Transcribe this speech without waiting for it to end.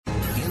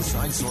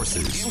Inside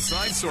Sources.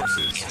 Inside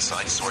Sources.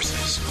 Inside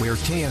Sources. Where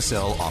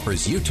KSL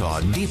offers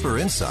Utah deeper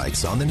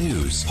insights on the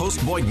news.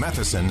 Host Boyd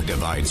Matheson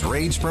divides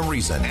rage from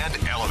reason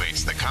And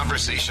elevates the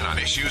conversation on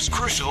issues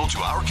crucial to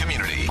our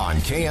community. on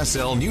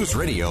KSL News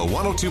Radio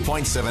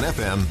 102.7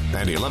 FM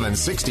and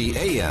 1160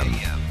 AM.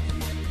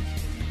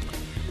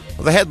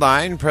 Well, the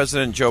headline,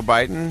 President Joe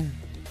Biden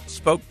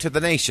spoke to the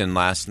nation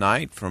last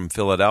night from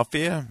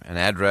Philadelphia, an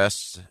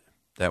address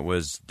that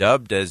was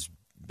dubbed as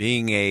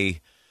being a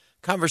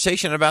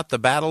conversation about the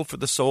battle for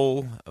the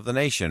soul of the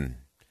nation.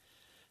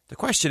 The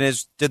question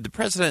is, did the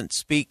president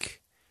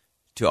speak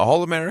to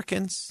all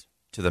Americans,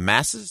 to the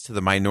masses, to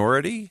the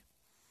minority?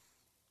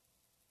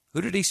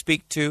 Who did he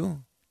speak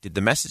to? Did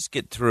the message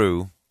get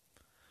through?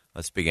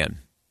 Let's begin.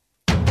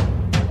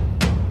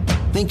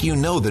 Think you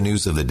know the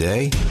news of the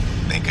day?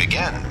 Think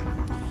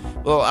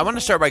again. Well, I want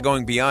to start by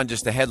going beyond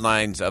just the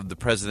headlines of the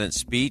president's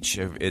speech.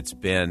 It's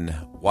been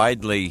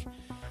widely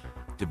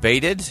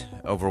debated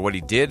over what he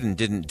did and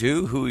didn't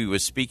do, who he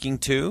was speaking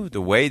to, the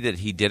way that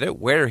he did it,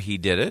 where he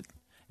did it,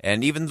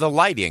 and even the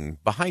lighting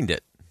behind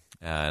it.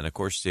 And, of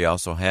course, he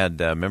also had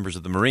members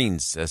of the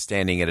Marines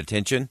standing at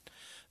attention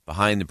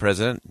behind the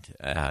president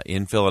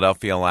in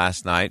Philadelphia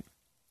last night.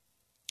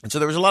 And so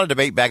there was a lot of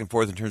debate back and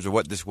forth in terms of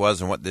what this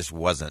was and what this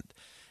wasn't.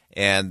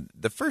 And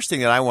the first thing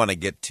that I want to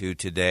get to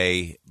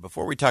today,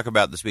 before we talk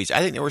about the speech,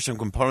 I think there were some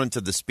components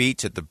of the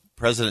speech that the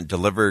president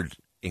delivered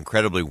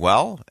incredibly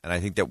well, and I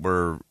think that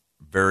were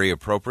very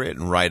appropriate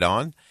and right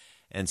on,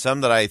 and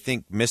some that I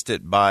think missed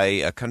it by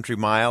a country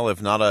mile, if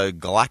not a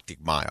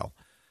galactic mile.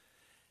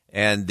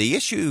 And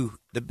the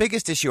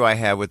biggest issue I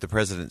have with the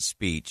president's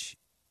speech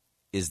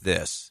is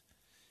this.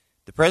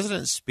 The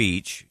president's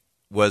speech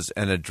was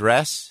an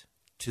address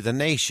to the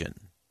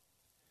nation,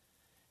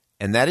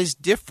 and that is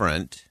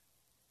different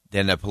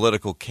than a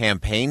political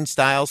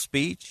campaign-style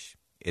speech.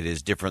 It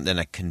is different than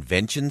a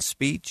convention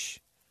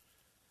speech.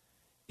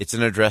 It's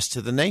an address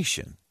to the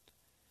nation.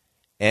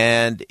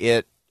 And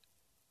it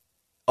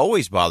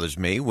always bothers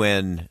me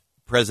when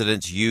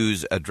presidents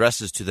use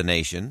addresses to the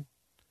nation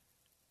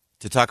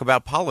to talk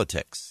about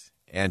politics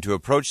and to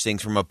approach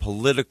things from a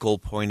political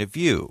point of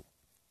view.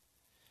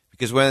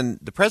 Because when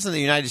the president of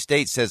the United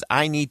States says,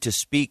 I need to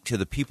speak to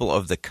the people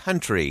of the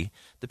country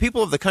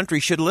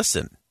should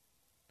listen.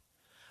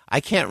 I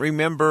can't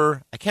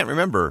remember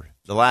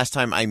the last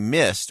time I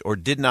missed or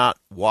did not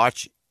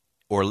watch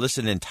or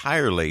listen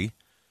entirely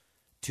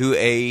to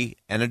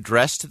an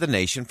address to the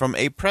nation from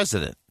a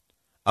president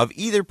of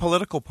either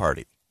political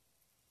party.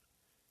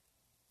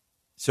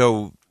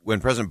 So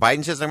when President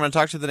Biden says I'm going to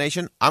talk to the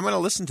nation, I'm going to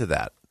listen to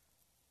that.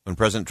 When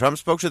President Trump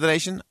spoke to the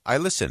nation, I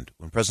listened.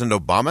 When President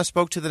Obama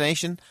spoke to the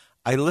nation,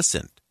 I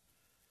listened.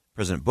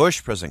 President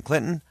Bush, President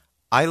Clinton,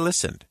 I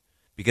listened.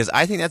 Because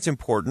I think that's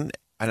important,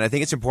 and I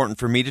think it's important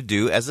for me to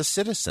do as a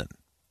citizen.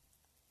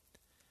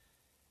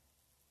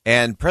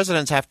 And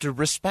presidents have to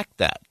respect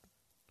that.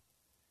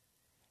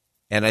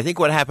 And I think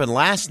what happened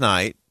last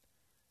night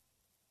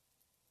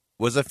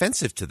was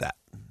offensive to that.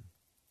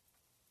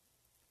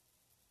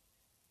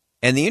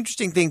 And the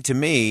interesting thing to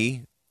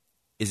me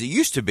is it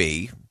used to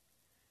be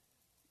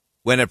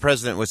when a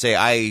president would say,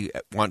 I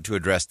want to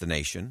address the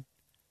nation,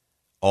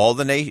 all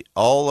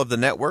of the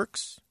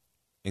networks,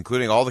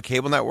 including all the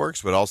cable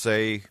networks, would all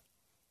say,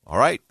 all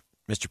right,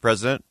 Mr.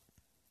 President,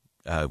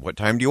 what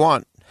time do you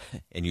want?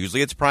 And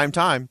usually it's prime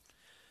time,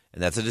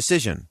 and that's a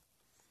decision.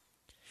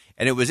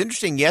 And it was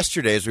interesting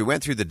yesterday as we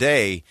went through the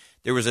day,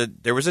 there was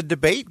a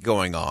debate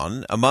going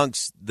on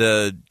amongst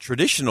the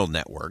traditional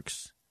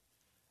networks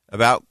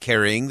about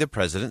carrying the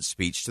president's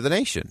speech to the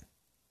nation.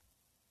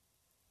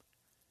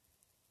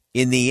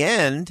 In the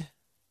end,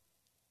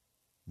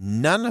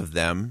 none of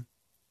them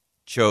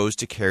chose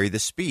to carry the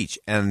speech.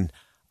 And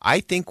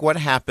I think what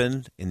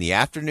happened in the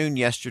afternoon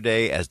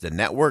yesterday as the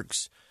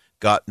networks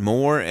got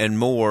more and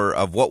more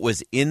of what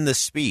was in the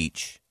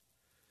speech,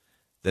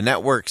 the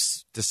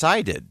networks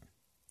decided,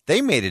 they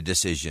made a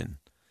decision.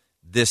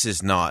 This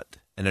is not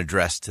an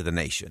address to the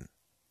nation.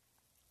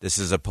 This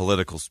is a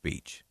political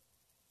speech.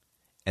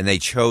 And they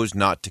chose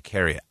not to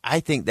carry it. I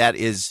think that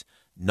is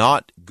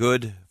not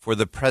good for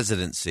the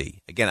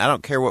presidency. Again, I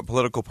don't care what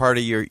political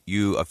party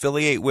you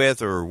affiliate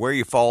with or where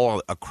you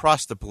fall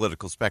across the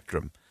political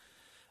spectrum.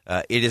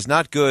 It is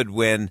not good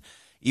when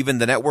even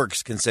the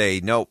networks can say,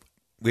 nope,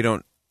 we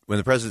don't. When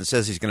the president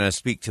says he's going to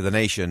speak to the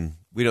nation,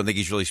 we don't think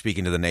he's really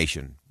speaking to the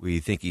nation. We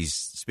think he's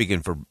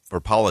speaking for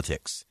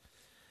politics.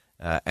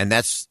 And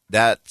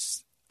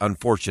that's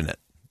unfortunate.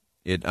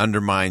 It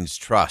undermines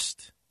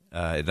trust.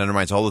 It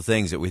undermines all the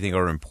things that we think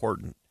are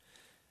important.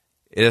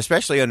 It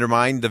especially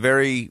undermined the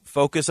very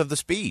focus of the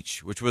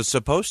speech, which was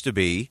supposed to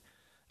be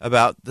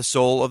about the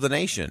soul of the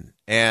nation.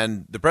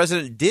 And the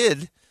president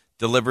did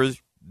deliver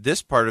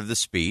this part of the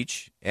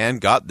speech and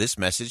got this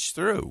message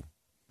through.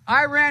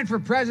 I ran for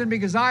president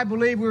because I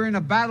believe we're in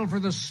a battle for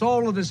the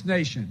soul of this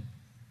nation.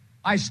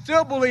 I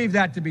still believe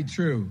that to be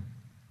true.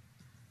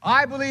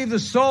 I believe the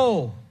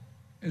soul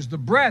is the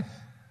breath,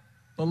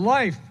 the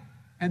life,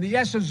 and the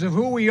essence of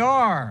who we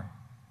are.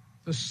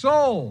 The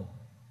soul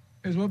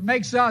is what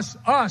makes us,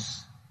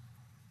 us.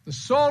 The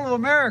soul of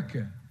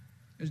America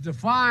is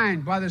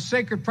defined by the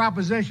sacred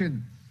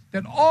proposition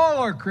that all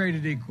are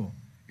created equal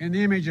in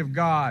the image of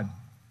God,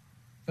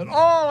 that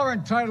all are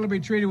entitled to be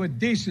treated with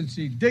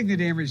decency,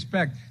 dignity, and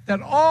respect,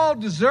 that all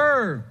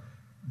deserve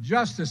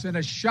justice and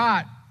a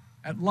shot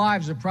at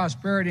lives of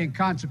prosperity and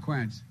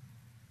consequence,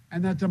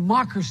 and that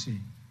democracy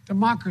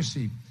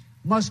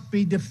must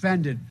be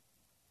defended.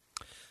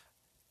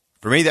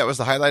 For me, that was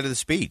the highlight of the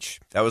speech.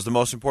 That was the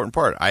most important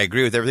part. I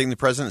agree with everything the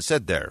president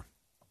said there.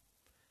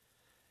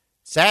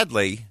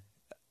 Sadly,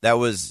 that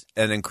was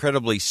an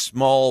incredibly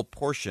small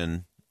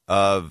portion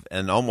of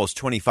an almost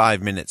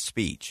 25-minute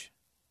speech.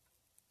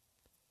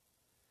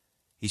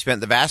 He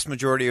spent the vast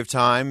majority of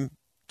time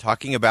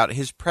talking about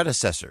his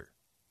predecessor,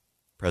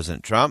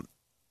 President Trump,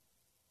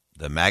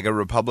 the MAGA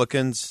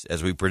Republicans.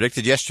 As we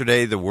predicted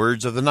yesterday, the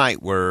words of the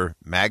night were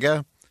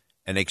MAGA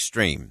and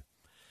extreme.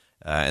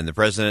 And the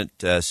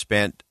president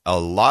spent a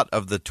lot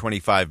of the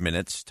 25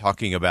 minutes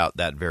talking about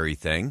that very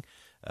thing,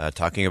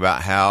 talking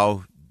about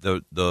how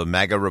the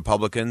MAGA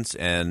Republicans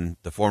and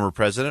the former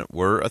president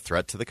were a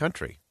threat to the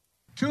country.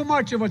 Too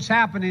much of what's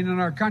happening in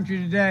our country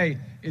today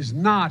is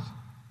not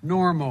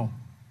normal.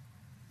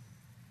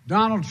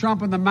 Donald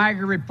Trump and the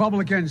MAGA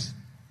Republicans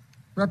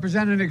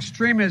represent an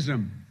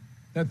extremism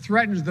that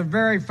threatens the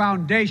very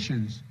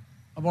foundations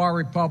of our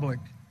republic.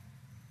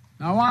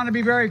 Now, I want to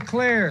be very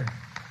clear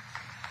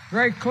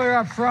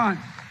up front.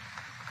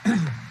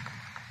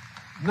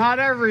 Not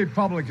every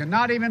Republican,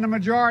 not even the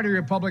majority of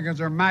Republicans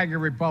are MAGA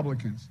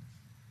Republicans.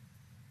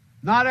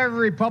 Not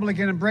every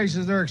Republican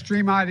embraces their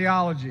extreme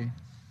ideology.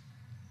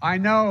 I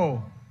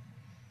know,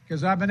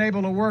 because I've been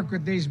able to work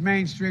with these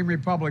mainstream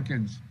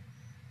Republicans.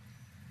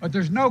 But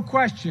there's no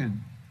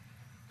question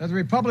that the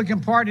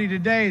Republican Party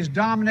today is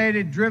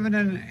dominated, driven,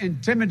 and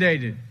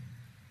intimidated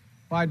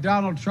by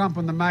Donald Trump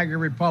and the MAGA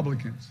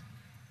Republicans.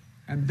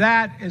 And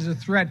that is a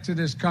threat to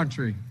this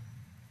country.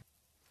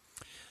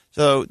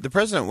 So the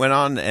president went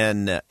on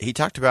and he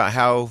talked about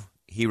how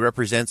he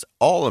represents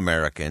all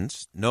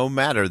Americans, no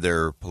matter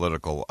their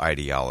political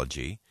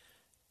ideology.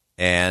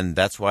 And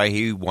that's why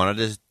he wanted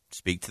to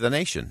speak to the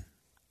nation.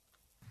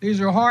 These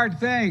are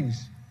hard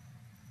things.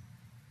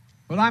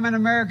 But I'm an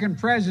American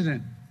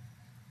president,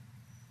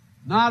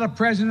 not a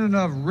president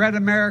of red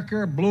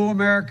America, blue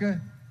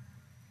America,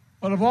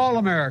 but of all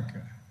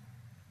America.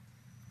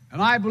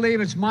 And I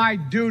believe it's my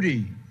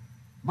duty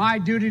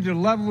to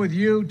level with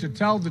you, to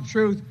tell the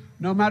truth,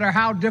 no matter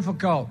how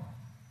difficult,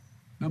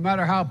 no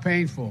matter how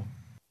painful.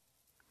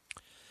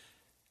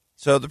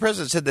 So the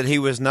president said that he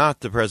was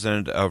not the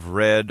president of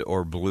red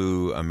or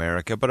blue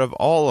America, but of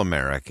all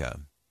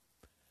America.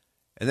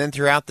 And then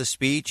throughout the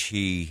speech,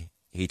 he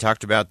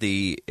talked about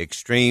the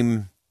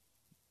extreme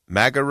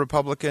MAGA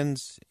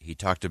Republicans. He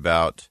talked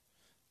about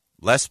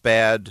less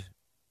bad,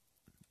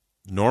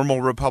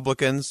 normal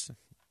Republicans.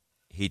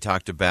 He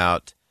talked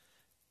about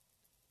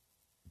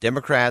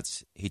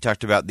Democrats. He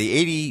talked about the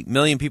 80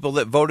 million people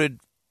that voted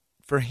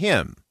for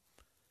him.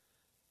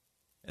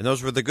 And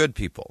those were the good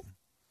people.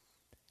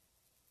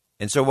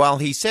 And so while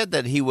he said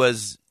that he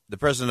was the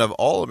president of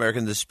all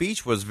Americans, the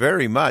speech was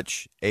very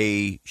much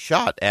a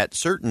shot at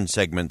certain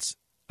segments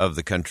of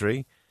the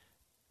country,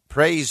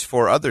 praise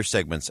for other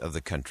segments of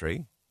the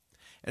country.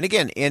 And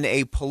again, in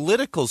a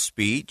political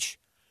speech,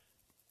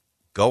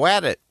 go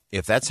at it.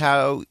 If that's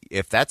how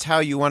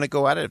you want to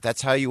go at it, if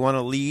that's how you want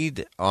to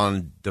lead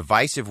on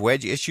divisive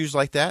wedge issues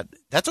like that,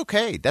 that's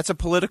okay. That's a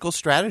political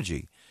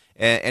strategy.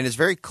 And it's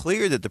very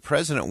clear that the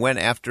president went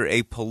after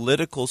a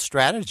political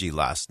strategy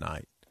last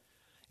night.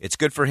 It's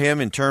good for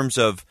him in terms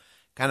of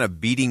kind of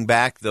beating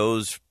back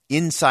those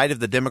inside of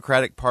the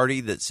Democratic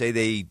Party that say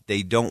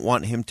they don't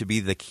want him to be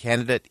the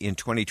candidate in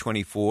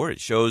 2024.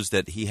 It shows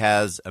that he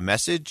has a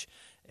message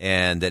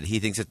and that he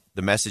thinks that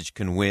the message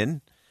can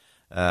win.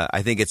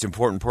 I think it's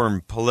important for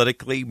him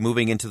politically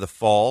moving into the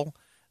fall.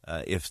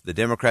 If the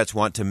Democrats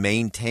want to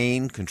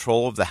maintain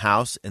control of the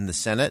House and the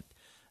Senate,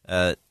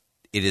 it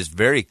is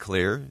very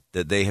clear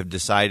that they have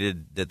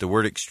decided that the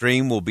word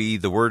extreme will be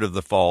the word of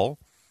the fall,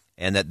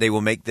 and that they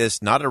will make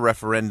this not a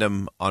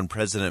referendum on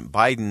President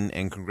Biden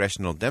and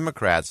congressional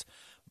Democrats,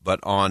 but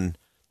on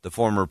the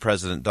former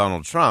President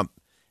Donald Trump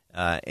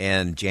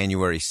and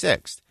January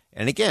 6th.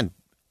 And again,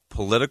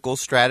 political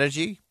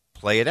strategy,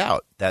 play it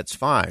out. That's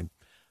fine.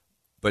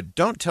 But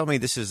don't tell me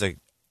this is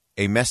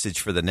a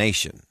message for the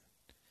nation.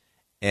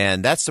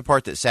 And that's the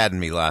part that saddened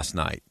me last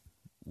night,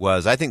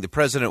 was I think the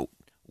president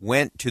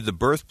went to the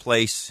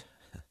birthplace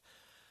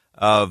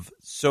of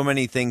so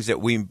many things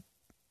that we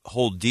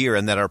hold dear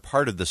and that are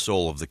part of the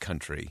soul of the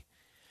country.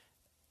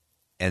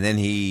 And then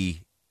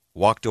he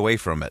walked away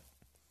from it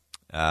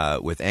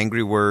with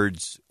angry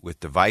words, with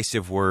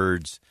divisive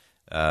words,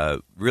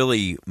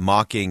 really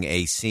mocking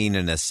a scene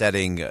and a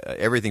setting,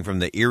 everything from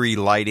the eerie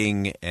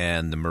lighting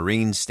and the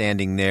Marines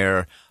standing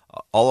there,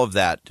 all of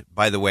that,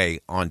 by the way,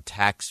 on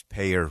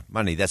taxpayer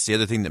money. That's the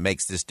other thing that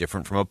makes this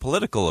different from a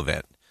political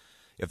event.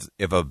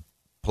 If a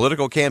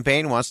political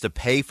campaign wants to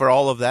pay for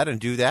all of that and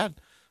do that,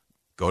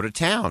 go to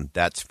town.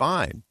 That's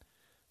fine.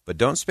 but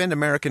don't spend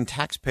American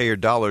taxpayer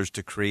dollars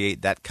to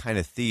create that kind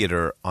of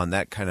theater on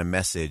that kind of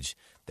message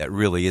that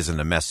really isn't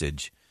a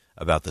message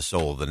about the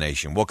soul of the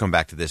nation. We'll come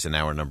back to this in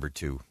hour number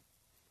 2.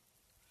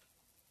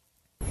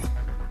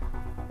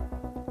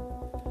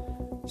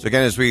 So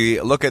again, as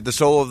we look at the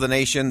soul of the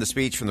nation, the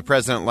speech from the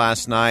president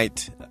last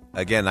night,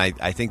 again,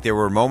 I think there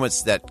were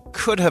moments that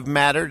could have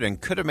mattered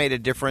and could have made a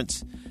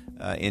difference.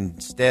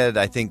 Instead,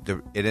 I think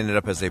it ended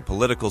up as a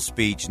political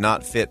speech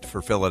not fit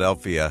for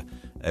Philadelphia.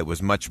 It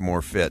was much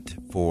more fit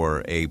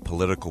for a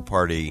political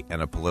party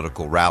and a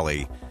political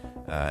rally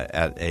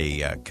at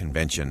a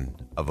convention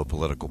of a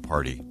political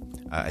party.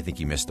 I think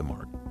he missed the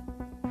mark.